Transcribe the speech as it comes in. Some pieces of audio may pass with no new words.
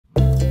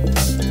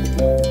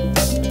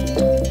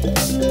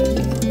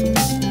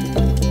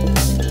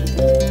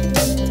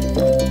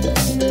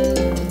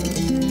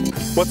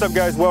What's up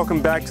guys,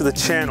 welcome back to the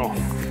channel.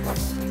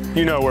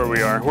 You know where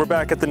we are. We're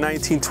back at the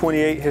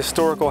 1928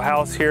 historical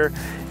house here,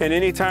 and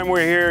anytime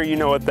we're here, you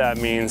know what that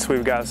means.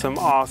 We've got some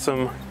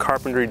awesome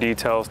carpentry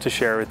details to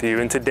share with you,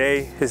 and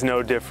today is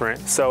no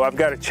different. So I've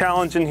got a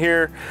challenge in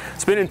here.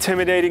 It's been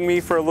intimidating me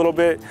for a little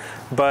bit,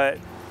 but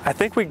I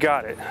think we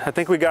got it. I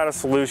think we got a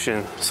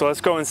solution. So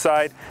let's go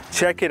inside,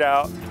 check it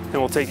out, and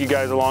we'll take you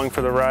guys along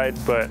for the ride,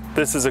 but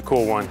this is a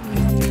cool one.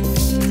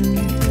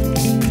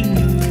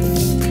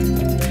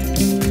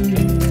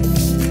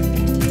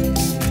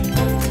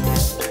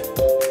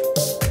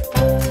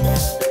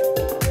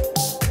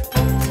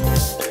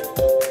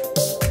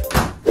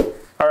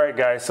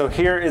 Guys, so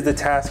here is the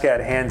task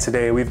at hand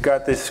today. We've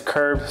got this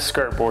curved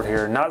skirt board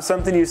here. Not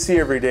something you see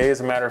every day.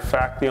 As a matter of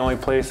fact, the only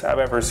place I've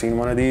ever seen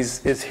one of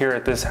these is here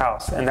at this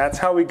house. And that's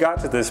how we got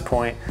to this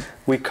point.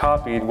 We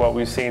copied what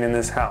we've seen in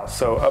this house.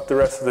 So up the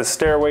rest of the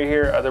stairway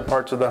here, other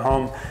parts of the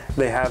home,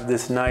 they have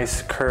this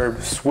nice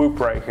curved swoop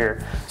right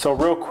here. So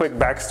real quick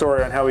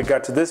backstory on how we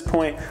got to this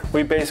point.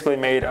 We basically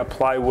made a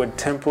plywood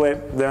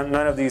template.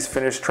 None of these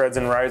finished treads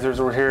and risers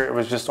were here. It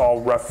was just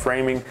all rough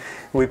framing.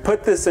 We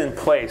put this in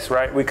place,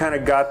 right? We kind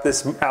of got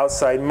this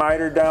outside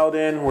miter dialed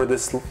in where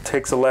this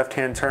takes a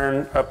left-hand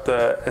turn up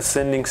the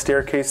ascending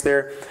staircase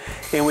there.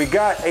 And we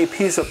got a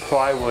piece of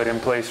plywood in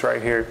place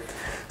right here.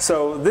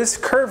 So this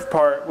curved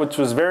part, which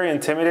was very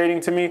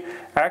intimidating to me,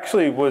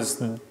 actually was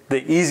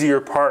the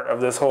easier part of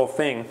this whole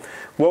thing.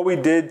 What we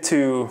did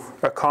to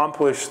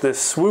accomplish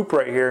this swoop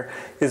right here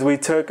is we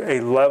took a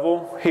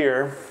level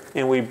here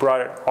and we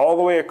brought it all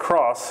the way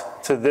across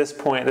to this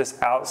point,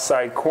 this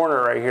outside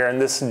corner right here,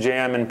 and this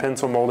jam and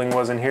pencil molding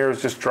wasn't here, it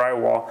was just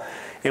drywall.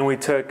 And we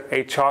took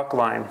a chalk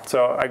line.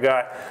 So I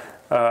got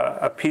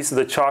a piece of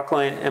the chalk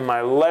line in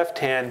my left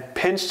hand,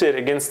 pinched it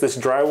against this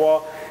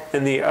drywall,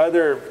 and the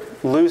other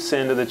loose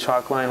end of the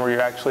chalk line where you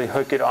actually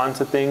hook it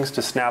onto things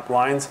to snap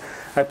lines,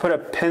 I put a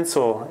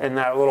pencil in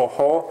that little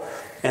hole,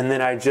 and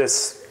then I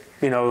just,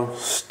 you know,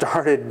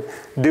 started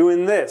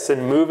doing this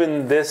and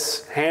moving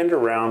this hand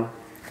around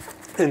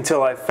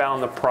until I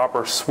found the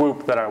proper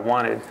swoop that I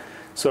wanted.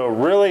 So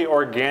really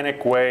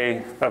organic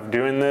way of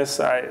doing this.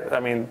 I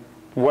mean,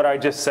 what I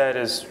just said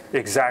is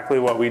exactly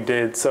what we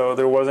did. So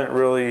there wasn't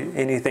really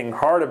anything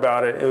hard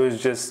about it. It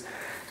was just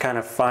kind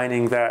of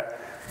finding that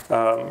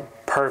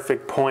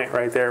perfect point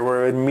right there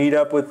where it would meet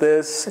up with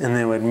this and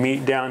then it would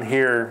meet down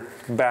here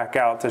back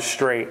out to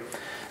straight.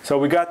 So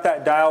we got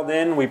that dialed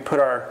in. We put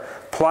our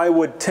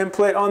plywood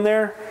template on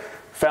there,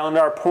 found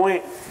our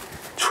point,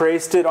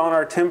 traced it on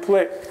our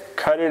template,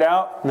 cut it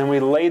out, and then we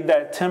laid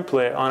that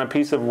template on a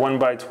piece of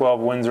 1x12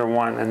 Windsor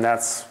 1, and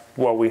that's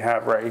what we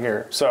have right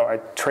here. So I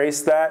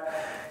traced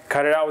that,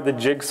 cut it out with a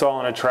jigsaw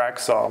and a track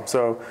saw.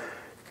 So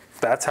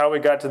that's how we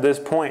got to this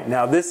point.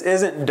 Now this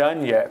isn't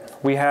done yet.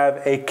 We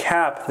have a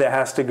cap that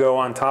has to go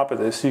on top of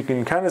this. You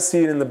can kind of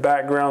see it in the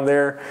background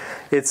there.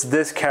 It's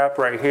this cap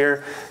right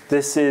here.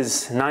 This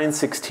is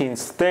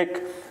 9/16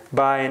 thick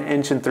by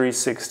 1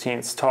 3/16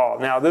 inches tall.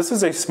 Now this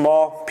is a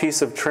small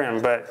piece of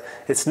trim, but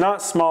it's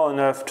not small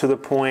enough to the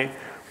point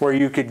where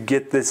you could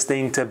get this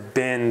thing to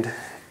bend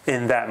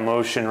in that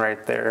motion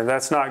right there.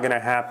 That's not gonna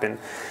happen.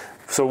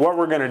 So what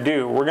we're gonna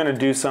do, we're gonna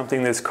do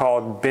something that's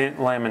called bent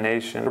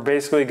lamination. We're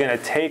basically gonna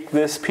take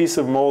this piece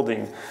of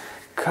molding,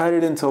 cut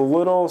it into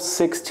little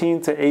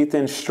 16 to 1/8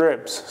 inch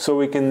strips so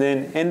we can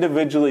then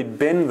individually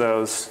bend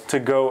those to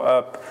go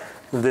up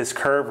this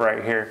curve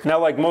right here. Now,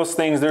 like most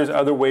things, there's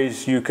other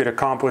ways you could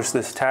accomplish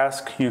this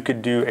task. You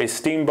could do a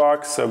steam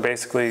box. So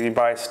basically you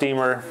buy a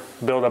steamer,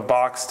 build a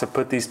box to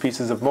put these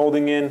pieces of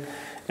molding in,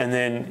 and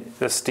then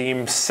the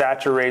steam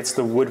saturates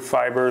the wood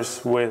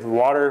fibers with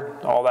water.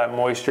 All that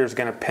moisture is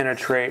going to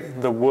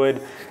penetrate the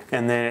wood,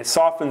 and then it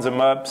softens them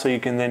up so you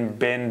can then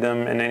bend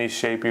them in any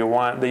shape you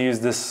want. They use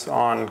this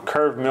on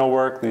curved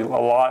millwork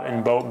a lot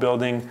in boat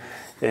building,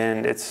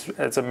 and it's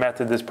a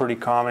method that's pretty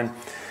common.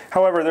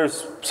 However,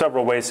 there's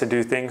several ways to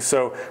do things.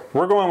 So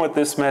we're going with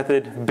this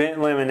method, bent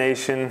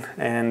lamination,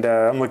 and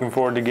I'm looking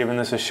forward to giving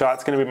this a shot.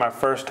 It's gonna be my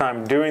first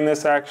time doing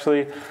this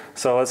actually.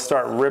 So let's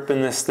start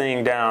ripping this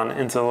thing down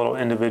into little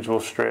individual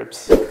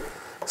strips.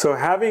 So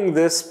having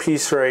this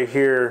piece right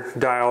here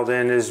dialed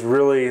in is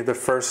really the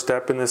first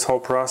step in this whole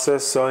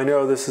process. So I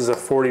know this is a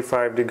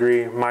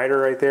 45-degree miter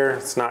right there.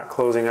 It's not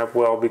closing up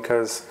well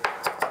because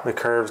the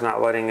curve's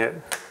not letting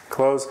it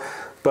close.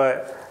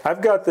 But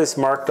I've got this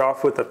marked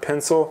off with a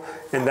pencil,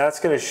 and that's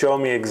going to show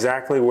me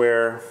exactly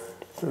where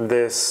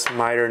this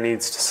miter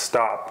needs to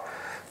stop.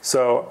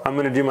 So I'm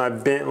going to do my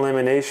bent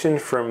lamination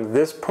from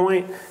this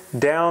point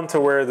down to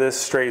where this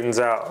straightens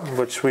out,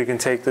 which we can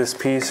take this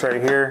piece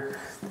right here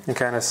and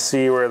kind of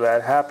see where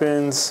that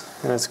happens,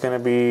 and it's going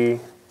to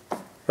be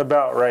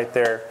about right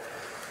there.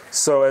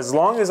 So as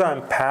long as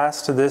I'm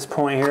past this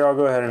point here, I'll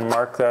go ahead and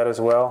mark that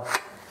as well,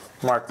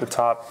 mark the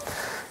top.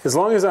 As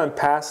long as I'm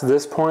past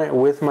this point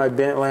with my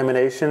bent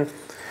lamination,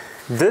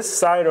 this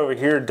side over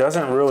here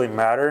doesn't really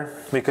matter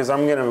because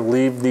I'm going to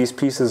leave these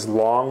pieces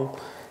long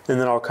and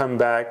then I'll come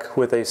back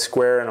with a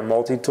square and a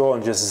multi-tool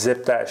and just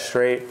zip that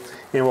straight,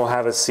 and we'll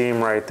have a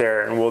seam right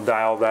there, and we'll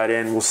dial that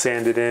in, we'll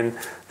sand it in.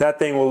 That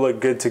thing will look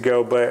good to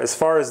go. But as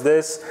far as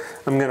this,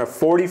 I'm gonna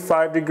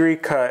 45-degree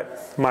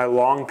cut my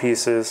long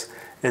pieces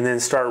and then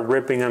start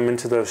ripping them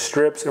into those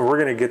strips, and we're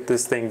gonna get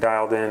this thing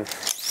dialed in.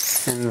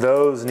 And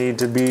those need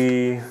to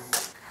be,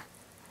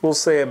 we'll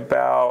say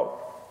about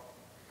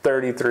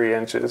 33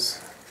 inches.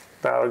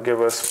 That'll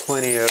give us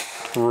plenty of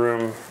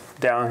room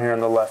down here on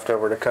the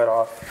leftover to cut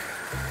off.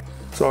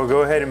 So I'll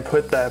go ahead and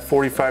put that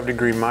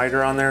 45-degree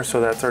miter on there, so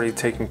that's already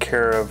taken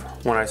care of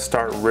when I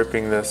start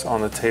ripping this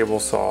on the table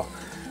saw.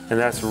 And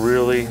that's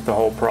really the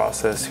whole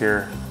process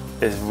here,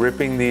 is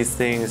ripping these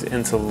things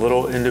into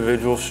little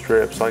individual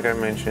strips, like I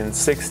mentioned,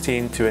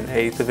 16 to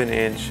 1/8 of an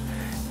inch,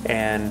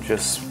 and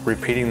just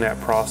repeating that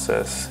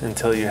process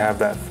until you have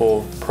that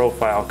full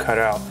profile cut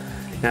out.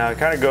 Now it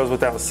kind of goes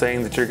without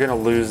saying that you're going to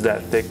lose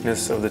that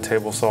thickness of the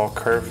table saw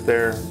kerf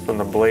there from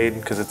the blade,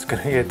 because it's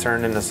going to get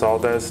turned into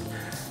sawdust.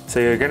 So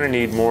you're going to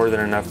need more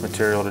than enough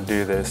material to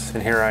do this.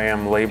 And here I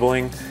am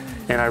labeling,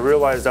 and I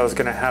realized I was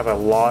going to have a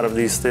lot of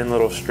these thin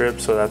little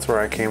strips, so that's where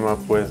I came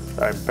up with,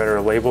 I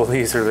better label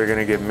these or they're going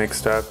to get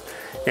mixed up.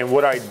 And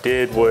what I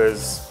did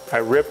was I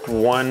ripped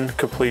one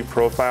complete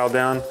profile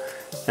down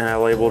and I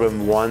labeled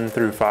them 1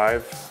 through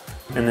 5.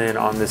 And then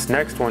on this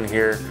next one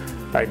here,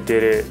 I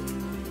did it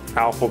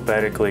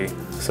alphabetically.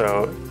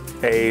 So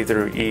A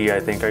through E, I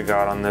think I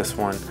got on this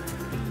one.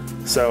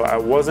 So I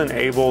wasn't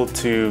able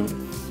to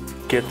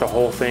get the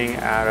whole thing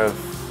out of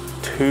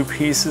 2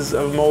 pieces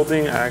of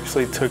molding. I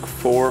actually took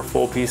 4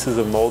 full pieces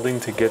of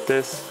molding to get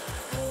this.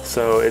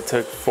 So it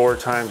took 4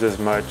 times as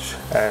much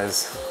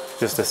as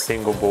just a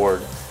single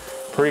board.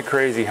 Pretty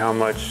crazy how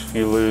much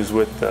you lose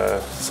with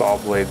the saw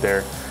blade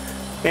there.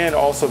 And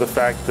also the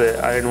fact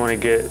that I didn't want to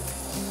get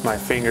my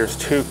fingers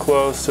too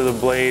close to the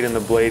blade and the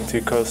blade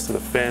too close to the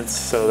fence,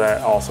 so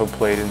that also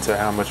played into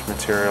how much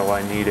material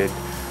I needed.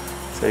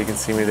 So you can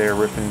see me there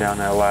ripping down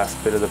that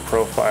last bit of the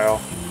profile,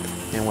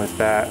 and with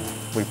that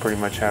we pretty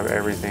much have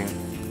everything.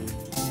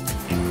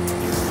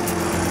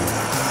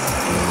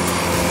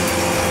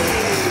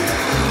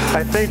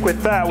 I think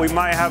with that we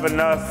might have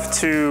enough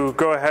to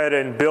go ahead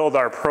and build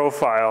our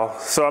profile.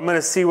 So I'm going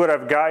to see what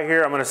I've got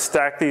here. I'm going to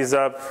stack these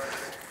up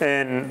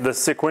in the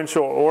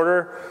sequential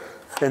order,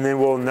 and then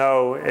we'll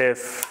know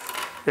if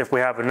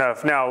we have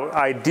enough. Now,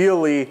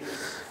 ideally,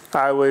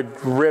 I would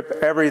rip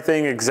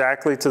everything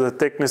exactly to the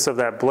thickness of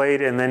that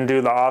blade and then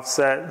do the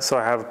offset, so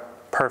I have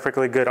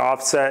perfectly good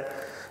offset.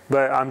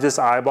 But I'm just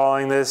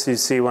eyeballing this. You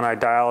see when I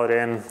dial it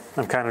in,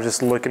 I'm kind of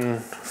just looking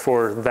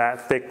for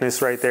that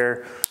thickness right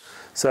there.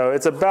 So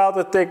it's about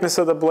the thickness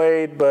of the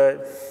blade,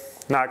 but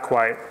not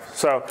quite.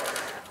 So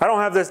I don't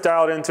have this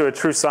dialed into a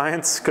true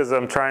science because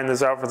I'm trying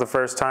this out for the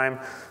first time,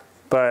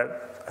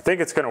 but I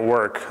think it's gonna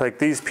work. Like,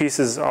 these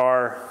pieces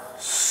are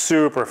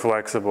super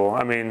flexible.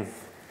 I mean,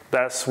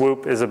 that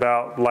swoop is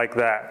about like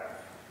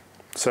that.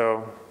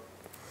 So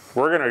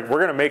we're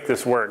gonna make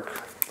this work.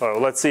 So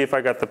let's see if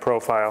I got the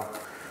profile.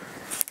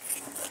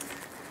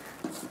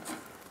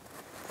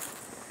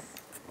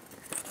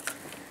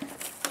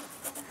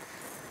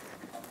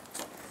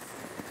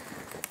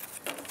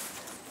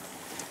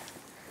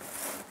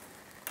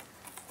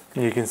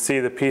 You can see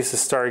the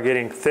pieces start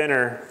getting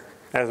thinner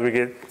as we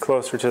get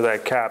closer to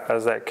that cap,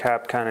 as that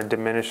cap kind of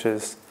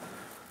diminishes.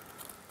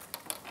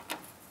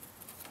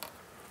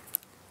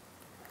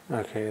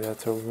 Okay,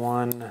 that's a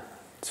 1,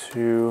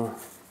 2,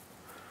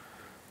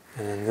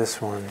 and then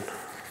this one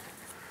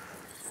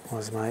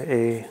was my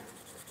A.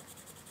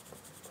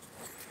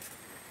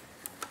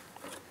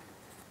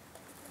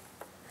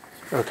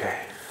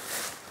 Okay,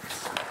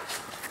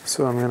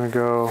 so I'm gonna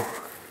go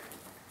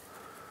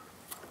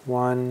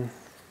 1,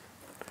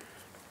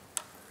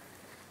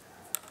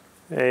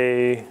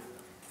 A,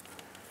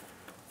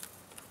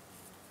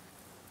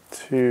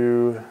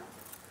 2,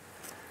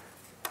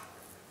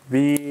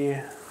 B.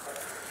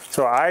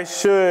 So I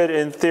should,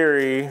 in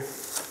theory,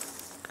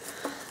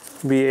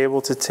 be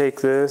able to take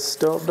this.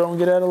 Don't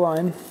get out of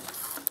line.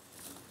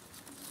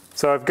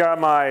 So I've got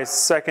my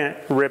second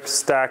rip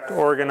stacked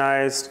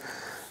organized.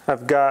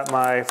 I've got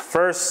my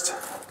first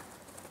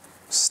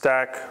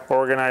stack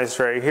organized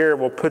right here.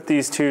 We'll put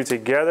these two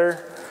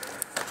together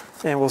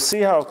and we'll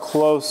see how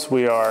close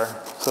we are.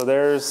 So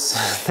there's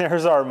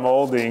our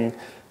molding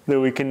that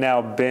we can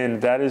now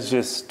bend. That is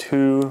just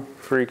too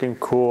freaking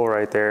cool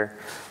right there.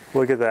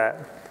 Look at that.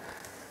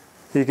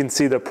 You can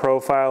see the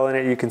profile in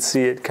it. You can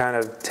see it kind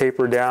of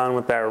taper down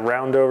with that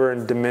round over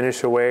and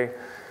diminish away.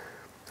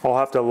 I'll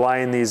have to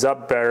line these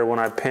up better when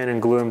I pin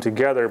and glue them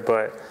together,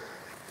 but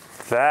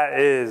that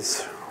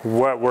is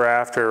what we're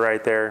after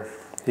right there.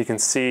 You can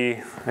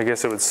see, I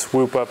guess it would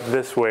swoop up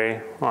this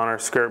way on our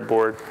skirt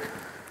board.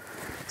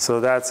 So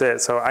that's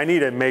it. So I need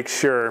to make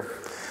sure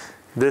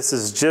this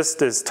is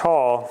just as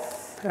tall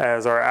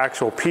as our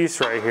actual piece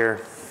right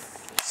here.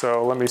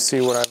 So let me see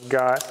what I've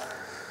got.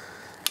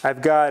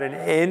 I've got 1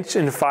 inch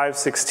and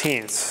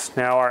 5/16.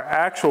 Now our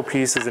actual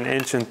piece is 1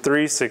 inch and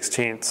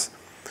 3/16.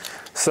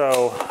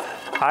 So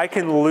I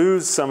can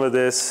lose some of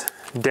this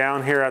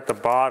down here at the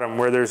bottom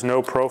where there's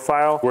no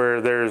profile, where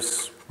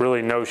there's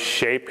really no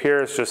shape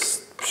here, it's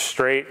just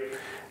straight,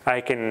 I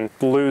can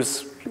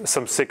lose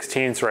some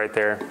 16ths right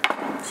there.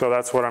 So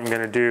that's what I'm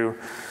gonna do.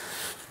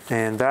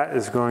 And that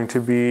is going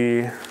to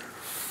be,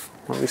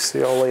 let me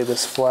see, I'll lay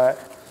this flat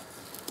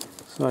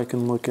so I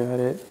can look at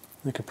it.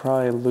 I could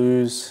probably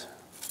lose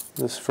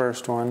this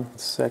first one, the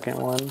second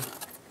one.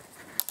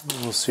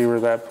 We'll see where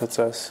that puts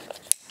us.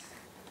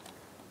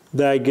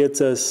 That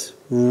gets us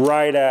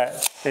right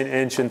at 1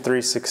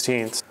 3/16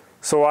 inches.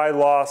 So I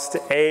lost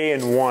A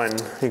and 1.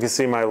 You can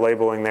see my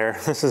labeling there.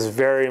 This is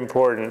very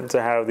important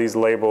to have these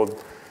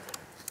labeled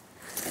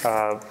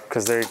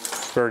because they've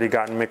already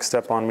gotten mixed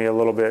up on me a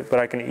little bit, but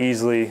I can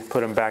easily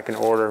put them back in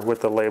order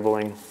with the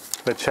labeling.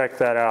 But check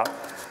that out.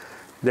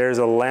 There's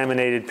a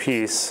laminated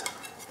piece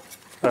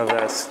of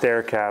that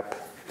stair cap.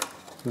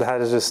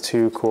 That is just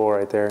too cool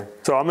right there.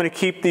 So I'm gonna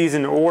keep these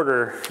in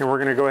order, and we're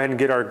gonna go ahead and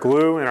get our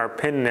glue and our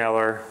pin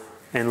nailer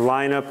and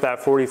line up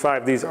that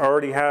 45. These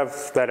already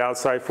have that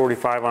outside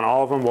 45 on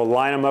all of them. We'll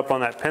line them up on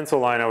that pencil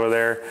line over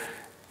there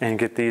and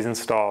get these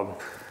installed.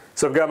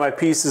 So I've got my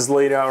pieces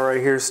laid out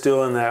right here,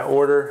 still in that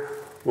order.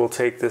 We'll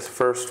take this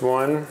first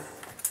one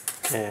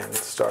and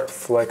start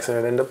flexing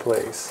it into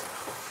place.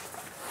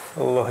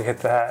 Look at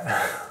that.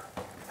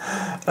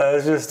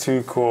 That's just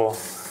too cool.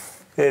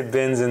 It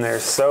bends in there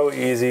so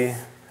easy.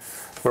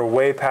 We're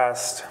way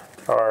past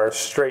our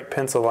straight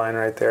pencil line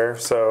right there,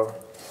 so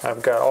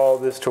I've got all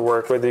this to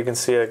work with. You can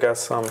see I got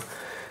some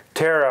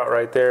tear out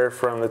right there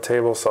from the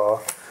table saw,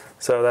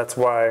 so that's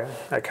why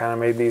I kind of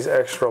made these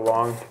extra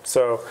long.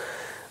 So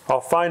I'll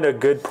find a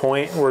good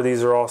point where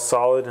these are all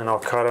solid and I'll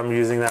cut them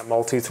using that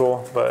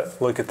multi-tool,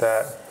 but look at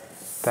that.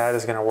 That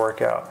is gonna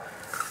work out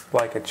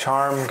like a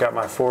charm. Got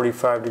my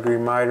 45-degree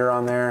miter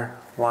on there,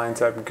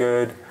 lines up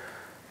good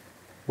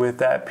with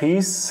that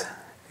piece,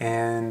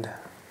 and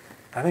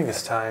I think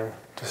it's time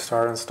to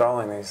start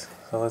installing these.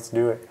 So let's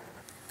do it.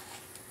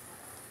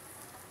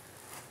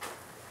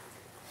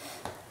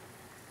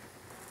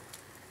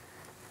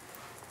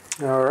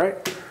 All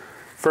right,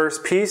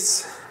 first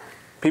piece.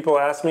 People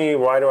ask me,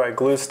 why do I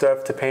glue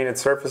stuff to painted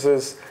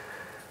surfaces?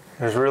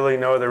 There's really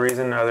no other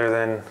reason other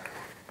than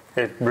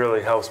it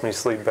really helps me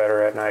sleep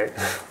better at night.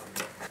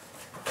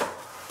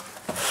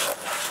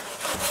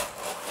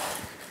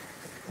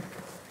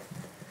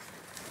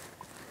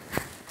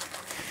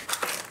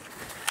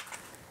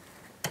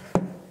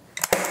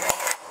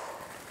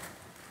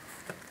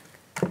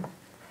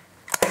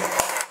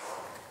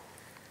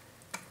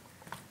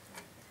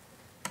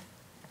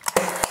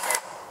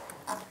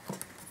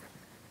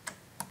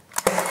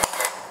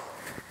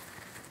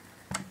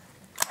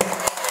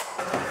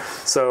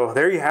 So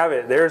there you have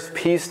it. There's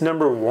piece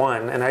number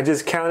 1, and I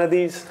just counted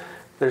these.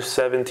 There's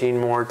 17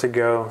 more to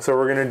go. So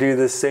we're gonna do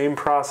the same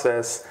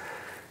process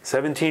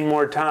 17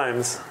 more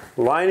times,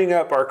 lining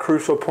up our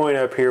crucial point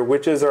up here,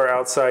 which is our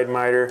outside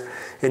miter,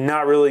 and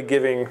not really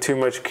giving too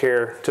much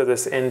care to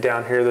this end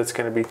down here that's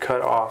gonna be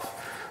cut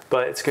off.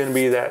 But it's gonna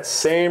be that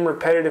same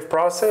repetitive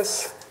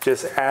process,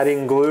 just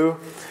adding glue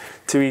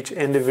to each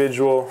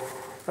individual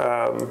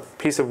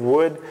piece of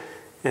wood,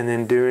 and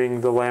then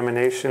doing the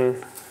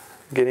lamination,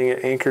 getting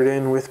it anchored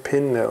in with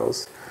pin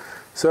nails.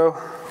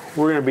 So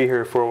we're gonna be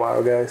here for a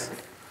while, guys.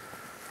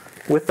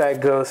 With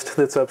that ghost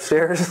that's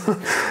upstairs,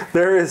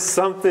 there is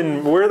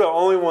something, we're the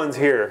only ones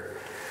here.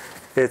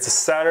 It's a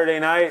Saturday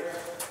night.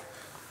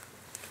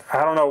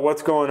 I don't know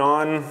what's going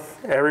on.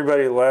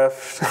 Everybody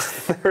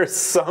left. There's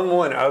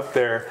someone up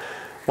there,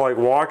 like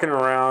walking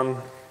around.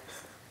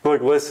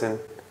 Look, listen.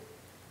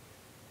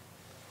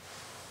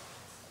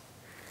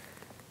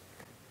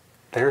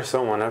 There's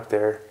someone up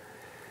there.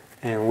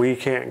 And we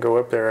can't go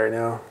up there right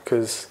now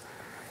because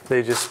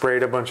they just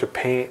sprayed a bunch of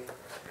paint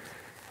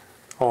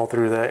all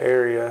through that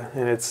area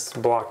and it's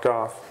blocked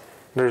off.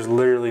 There's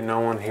literally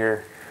no one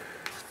here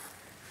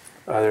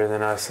other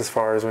than us as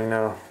far as we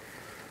know.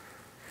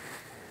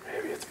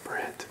 Maybe it's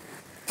Brent.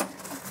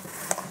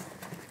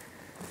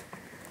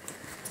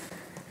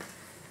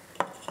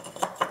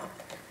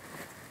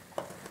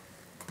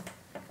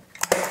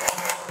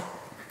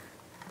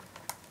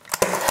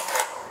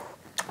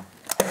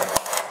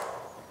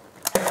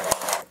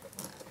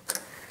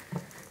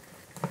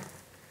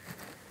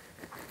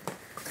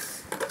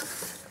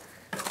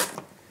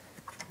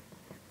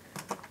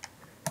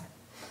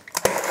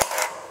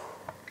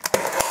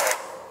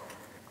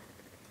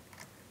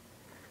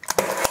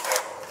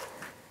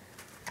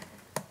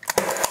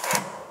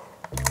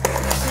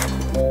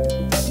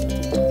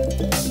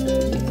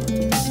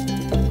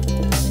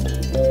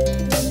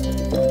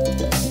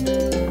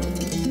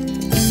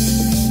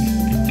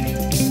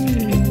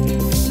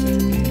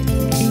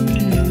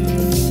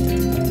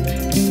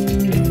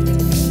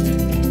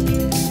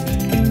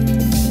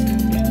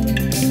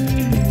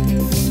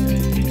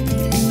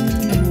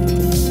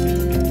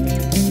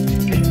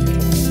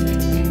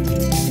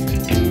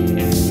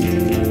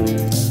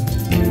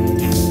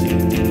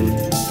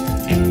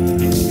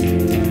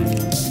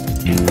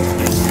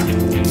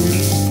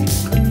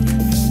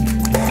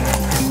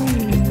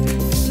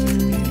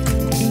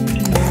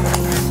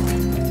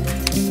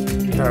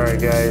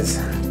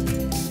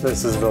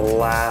 This is the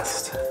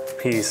last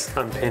piece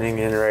I'm pinning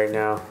in right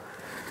now.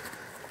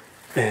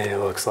 And it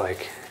looks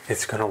like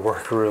it's gonna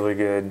work really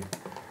good.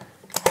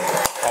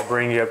 I'll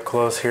bring you up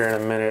close here in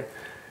a minute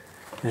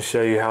and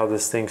show you how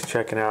this thing's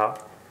checking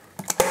out.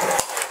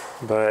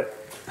 But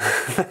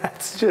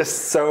that's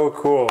just so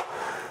cool.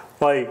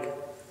 Like,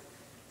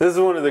 this is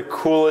one of the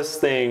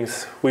coolest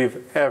things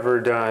we've ever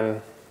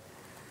done.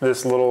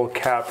 This little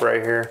cap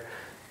right here,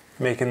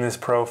 making this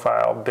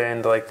profile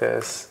bend like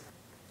this.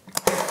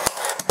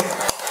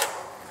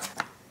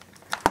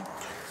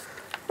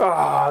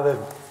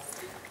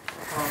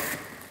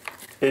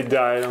 It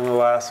died on the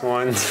last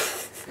one.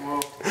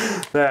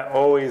 That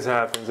always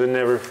happens, it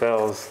never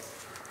fails.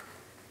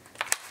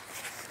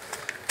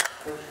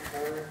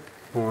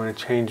 You want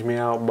to change me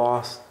out,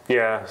 boss?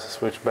 Yeah,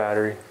 switch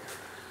battery.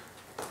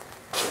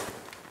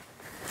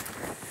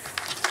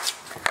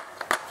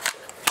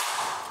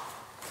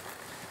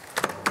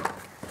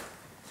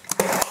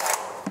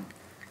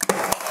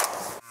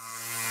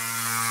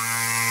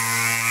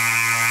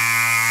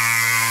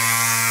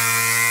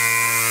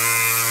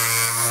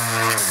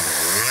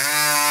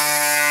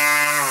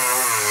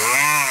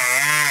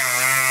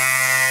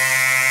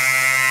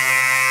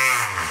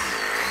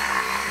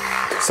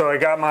 So I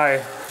got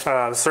my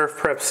Surf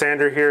Prep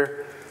sander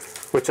here,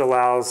 which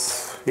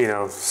allows, you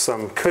know,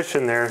 some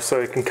cushion there so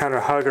it can kind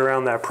of hug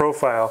around that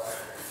profile.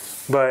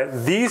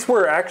 But these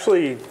were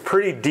actually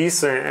pretty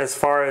decent as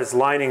far as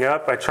lining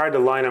up. I tried to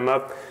line them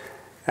up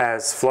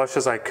as flush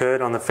as I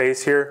could on the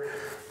face here,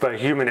 but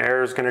human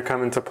error is going to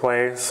come into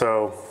play,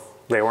 so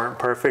they weren't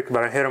perfect.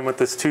 But I hit them with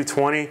this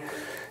 220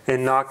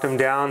 and knocked them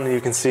down. You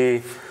can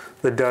see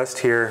the dust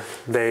here.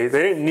 They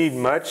didn't need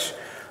much,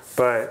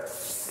 but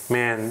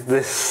man,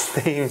 this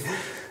thing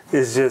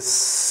is just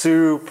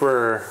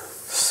super,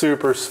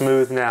 super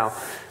smooth now.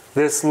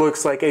 This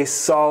looks like a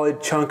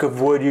solid chunk of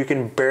wood. You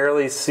can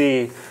barely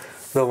see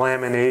the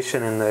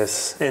lamination in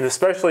this. And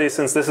especially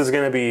since this is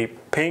going to be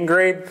paint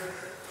grade,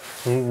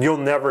 you'll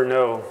never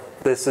know.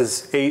 This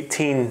is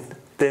 18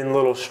 thin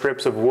little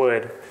strips of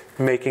wood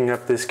making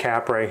up this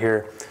cap right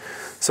here.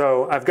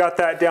 So I've got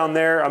that down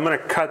there. I'm going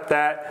to cut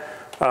that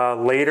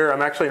later.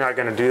 I'm actually not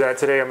going to do that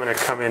today. I'm going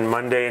to come in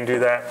Monday and do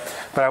that.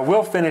 But I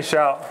will finish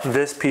out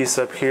this piece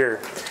up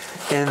here.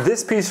 And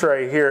this piece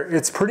right here,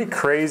 it's pretty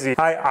crazy.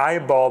 I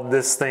eyeballed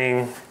this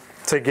thing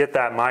to get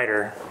that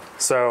miter.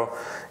 So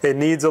it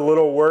needs a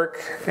little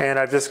work, and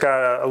I've just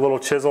got a little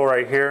chisel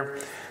right here.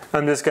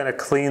 I'm just going to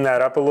clean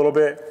that up a little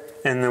bit,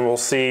 and then we'll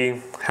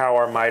see how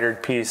our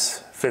mitered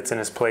piece fits in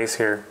its place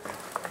here.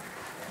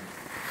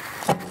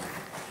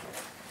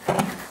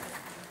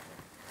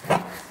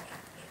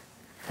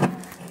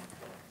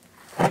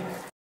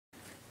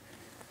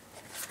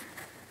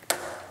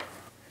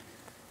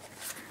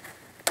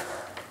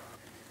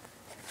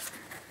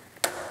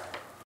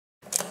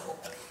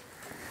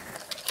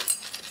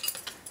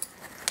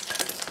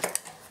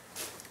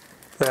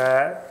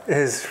 That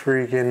is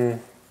freaking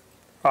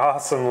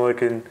awesome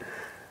looking.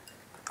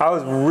 I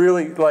was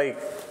really like,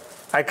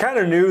 I kind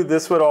of knew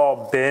this would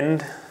all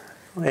bend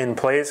in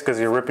place because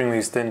you're ripping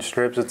these thin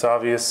strips. It's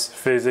obvious.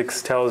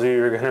 Physics tells you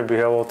you're going to be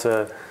able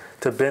to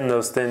bend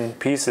those thin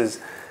pieces.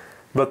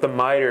 But the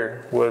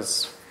miter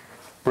was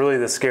really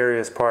the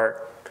scariest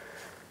part.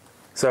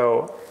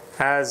 So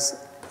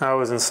as I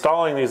was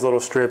installing these little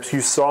strips,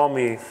 you saw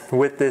me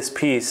with this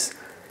piece,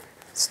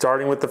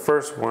 starting with the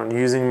first one,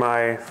 using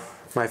my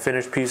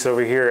finished piece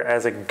over here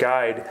as a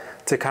guide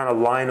to kind of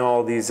line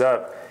all these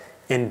up.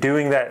 And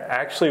doing that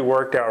actually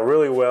worked out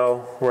really well,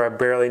 where I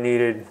barely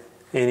needed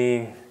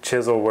any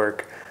chisel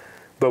work.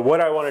 But what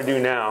I want to do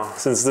now,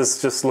 since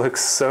this just looks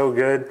so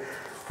good,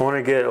 I want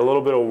to get a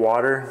little bit of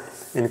water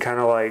and kind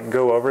of like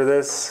go over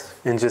this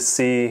and just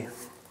see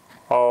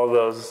all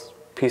those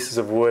pieces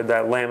of wood,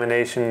 that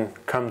lamination,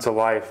 come to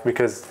life.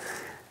 Because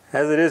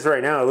as it is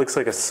right now, it looks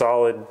like a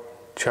solid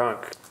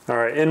chunk. All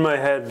right, in my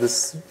head,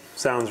 this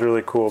sounds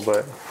really cool,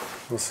 but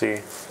we'll see.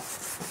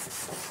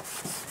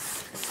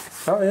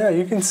 Oh yeah,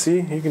 you can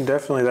see, you can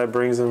definitely, that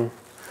brings them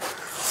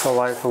to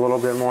life a little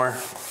bit more.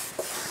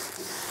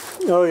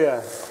 Oh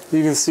yeah,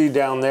 you can see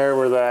down there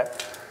where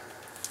that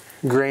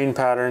grain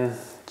pattern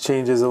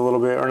changes a little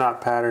bit, or not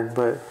pattern,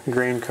 but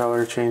grain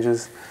color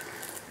changes.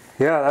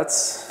 Yeah,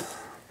 that's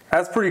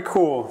pretty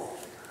cool.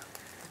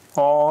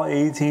 All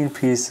 18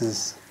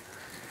 pieces.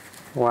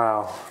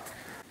 Wow.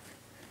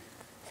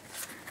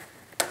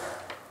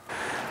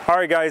 All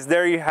right guys,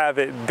 there you have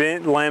it,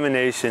 bent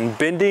lamination,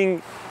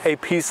 bending a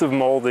piece of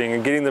molding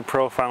and getting the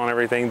profile and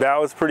everything. That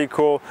was pretty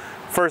cool.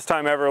 First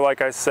time ever, like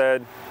I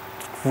said.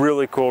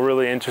 Really cool,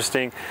 really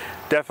interesting.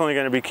 Definitely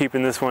going to be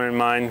keeping this one in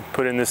mind,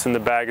 putting this in the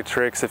bag of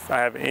tricks if I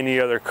have any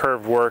other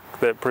curved work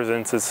that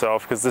presents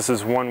itself, because this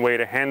is one way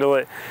to handle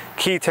it.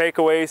 Key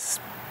takeaways: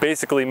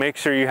 basically make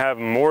sure you have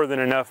more than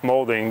enough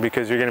molding,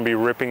 because you're going to be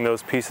ripping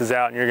those pieces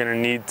out and you're going to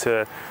need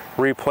to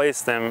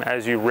replace them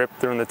as you rip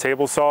through the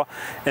table saw.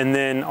 And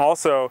then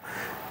also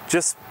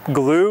just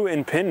glue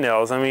and pin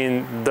nails. I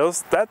mean,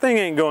 that thing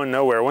ain't going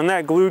nowhere. When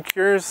that glue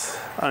cures,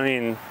 I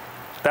mean,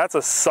 that's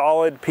a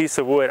solid piece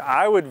of wood.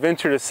 I would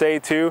venture to say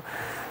too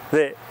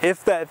that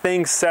if that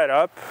thing's set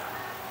up,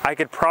 I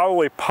could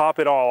probably pop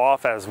it all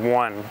off as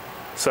one.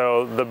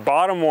 So the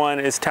bottom one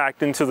is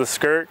tacked into the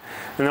skirt,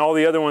 and all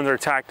the other ones are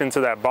tacked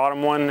into that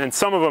bottom one, and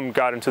some of them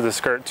got into the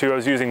skirt too. I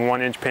was using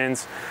 1-inch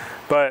pins,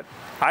 but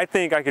I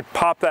think I could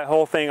pop that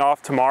whole thing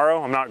off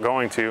tomorrow. I'm not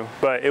going to,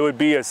 but it would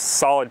be a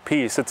solid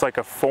piece. It's like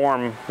a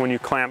form when you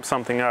clamp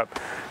something up.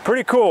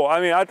 Pretty cool.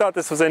 I mean, I thought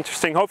this was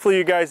interesting. Hopefully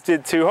you guys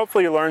did too.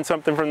 Hopefully you learned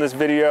something from this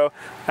video.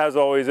 As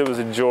always, it was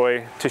a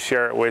joy to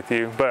share it with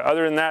you. But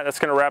other than that, that's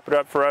gonna wrap it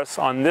up for us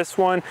on this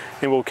one,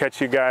 and we'll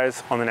catch you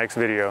guys on the next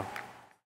video.